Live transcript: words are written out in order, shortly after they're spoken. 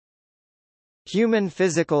Human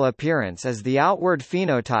physical appearance is the outward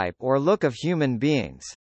phenotype or look of human beings.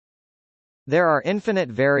 There are infinite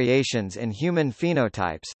variations in human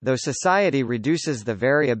phenotypes, though society reduces the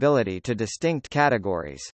variability to distinct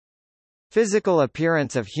categories. Physical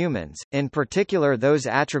appearance of humans, in particular those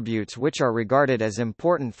attributes which are regarded as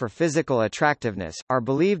important for physical attractiveness, are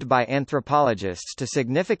believed by anthropologists to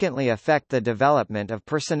significantly affect the development of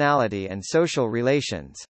personality and social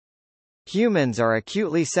relations. Humans are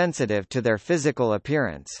acutely sensitive to their physical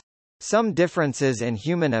appearance. Some differences in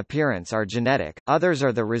human appearance are genetic, others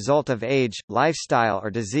are the result of age, lifestyle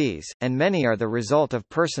or disease, and many are the result of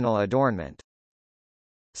personal adornment.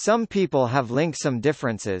 Some people have linked some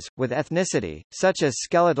differences, with ethnicity, such as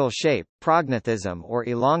skeletal shape, prognathism or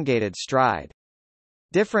elongated stride.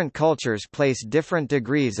 Different cultures place different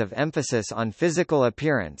degrees of emphasis on physical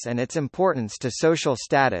appearance and its importance to social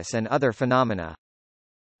status and other phenomena.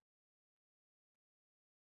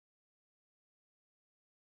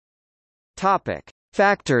 Topic: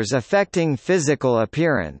 Factors affecting physical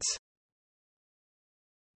appearance.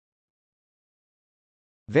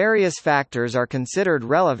 Various factors are considered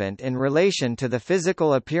relevant in relation to the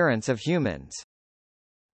physical appearance of humans.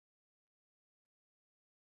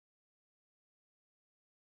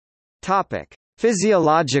 Topic: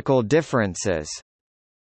 Physiological differences.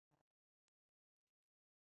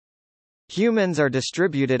 Humans are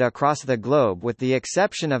distributed across the globe with the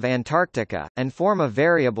exception of Antarctica, and form a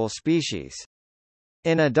variable species.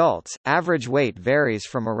 In adults, average weight varies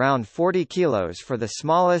from around 40 kilos for the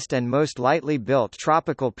smallest and most lightly built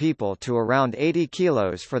tropical people to around 80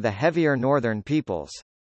 kilos for the heavier northern peoples.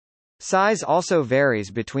 Size also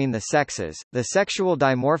varies between the sexes, the sexual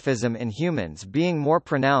dimorphism in humans being more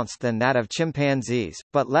pronounced than that of chimpanzees,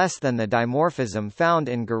 but less than the dimorphism found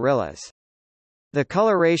in gorillas. The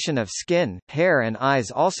coloration of skin, hair and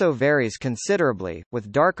eyes also varies considerably,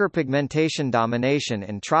 with darker pigmentation domination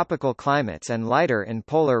in tropical climates and lighter in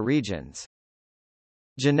polar regions.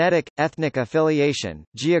 Genetic, ethnic affiliation,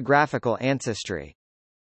 geographical ancestry.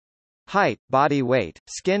 Height, body weight,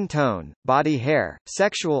 skin tone, body hair,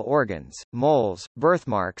 sexual organs, moles,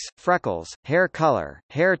 birthmarks, freckles, hair color,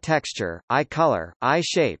 hair texture, eye color, eye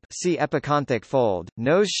shape see epicanthic fold,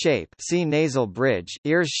 nose shape see nasal bridge,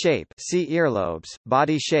 ears shape see earlobes,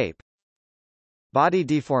 body shape. Body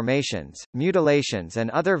deformations, mutilations and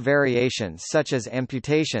other variations such as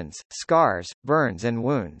amputations, scars, burns and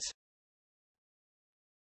wounds.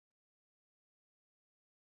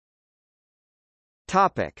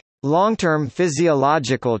 Topic: Long-term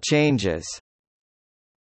physiological changes.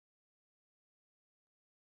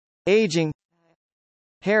 Aging,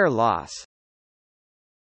 hair loss.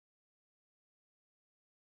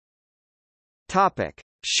 Topic: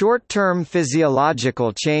 Short-term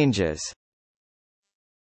physiological changes.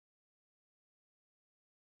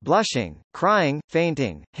 Blushing, crying,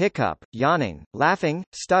 fainting, hiccup, yawning, laughing,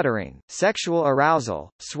 stuttering, sexual arousal,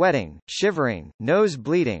 sweating, shivering, nose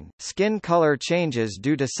bleeding, skin color changes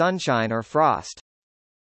due to sunshine or frost.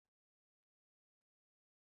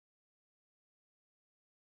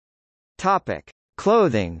 Topic: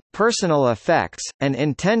 Clothing, personal effects, and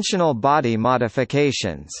intentional body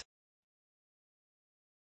modifications.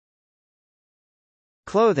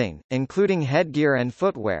 Clothing, including headgear and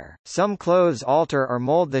footwear. Some clothes alter or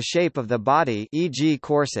mold the shape of the body, e.g.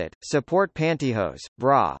 corset, support pantyhose,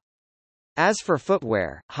 bra. As for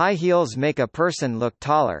footwear, high heels make a person look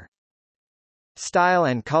taller. Style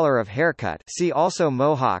and color of haircut, see also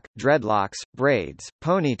mohawk, dreadlocks, braids,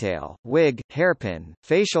 ponytail, wig, hairpin,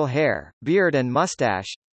 facial hair, beard and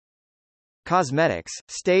mustache. Cosmetics,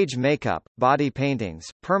 stage makeup, body paintings,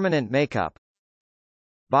 permanent makeup.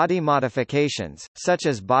 Body modifications, such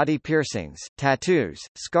as body piercings, tattoos,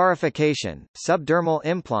 scarification, subdermal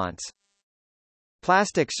implants.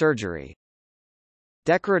 Plastic surgery.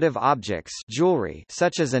 Decorative objects, jewelry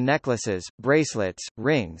such as necklaces, bracelets,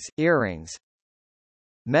 rings, earrings.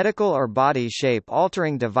 Medical or body shape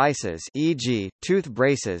altering devices, e.g., tooth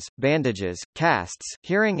braces, bandages, casts,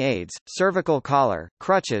 hearing aids, cervical collar,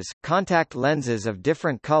 crutches, contact lenses of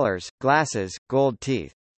different colors, glasses, gold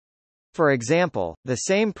teeth. For example, the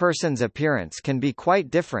same person's appearance can be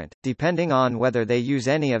quite different, depending on whether they use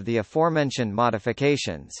any of the aforementioned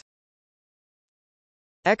modifications.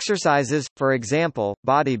 Exercises, for example,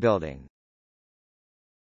 bodybuilding.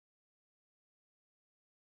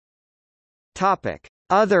 Topic: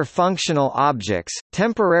 Other functional objects,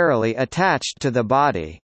 temporarily attached to the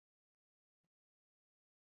body.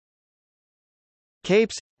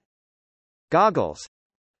 Capes, goggles,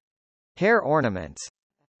 hair ornaments,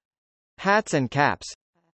 hats and caps,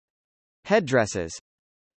 headdresses,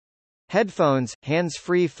 headphones,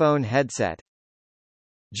 hands-free phone headset,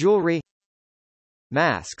 jewelry,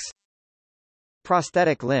 Masks.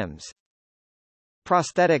 Prosthetic limbs.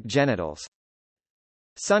 Prosthetic genitals.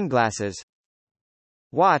 Sunglasses.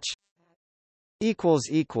 Watch.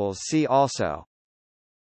 See also